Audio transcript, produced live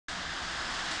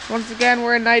Once again,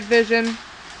 we're in night vision.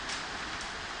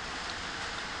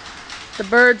 The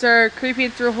birds are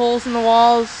creeping through holes in the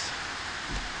walls.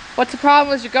 What's the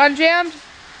problem? Was your gun jammed?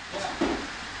 Yeah.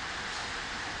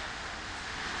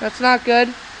 That's not good.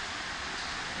 You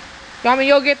want me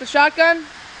to go get the shotgun?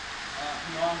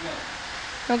 No, I'm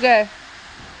good. Okay.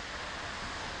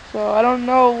 So I don't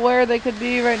know where they could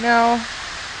be right now.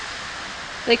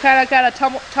 They kind of got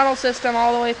a tunnel system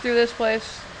all the way through this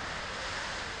place.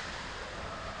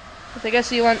 But I guess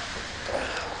he went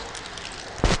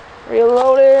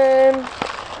reloading.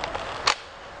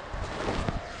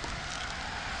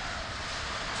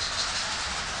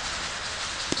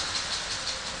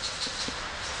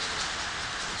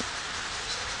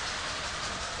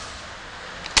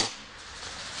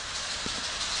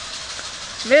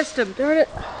 Missed him, darn it.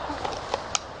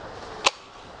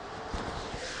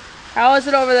 How is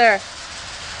it over there?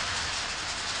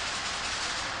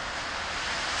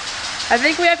 I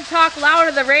think we have to talk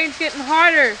louder, the rain's getting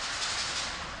harder.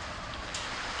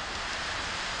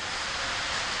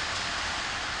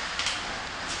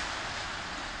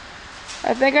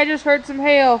 I think I just heard some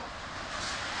hail.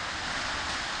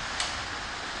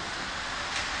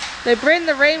 They bring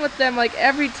the rain with them like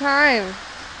every time.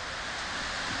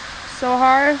 So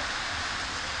hard.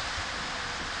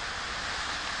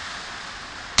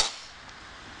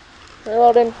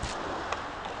 Reloading.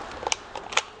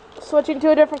 Switching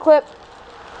to a different clip.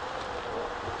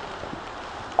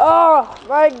 Oh,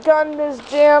 my gun is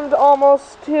jammed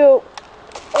almost too.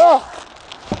 Oh.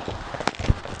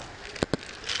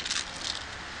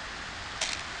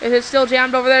 Is it still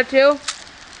jammed over there too?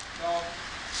 No.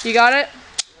 You got it?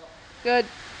 Yeah. Good.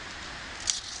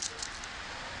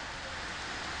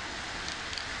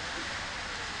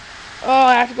 Oh,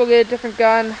 I have to go get a different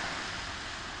gun.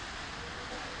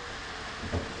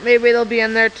 Maybe they'll be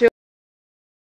in there too.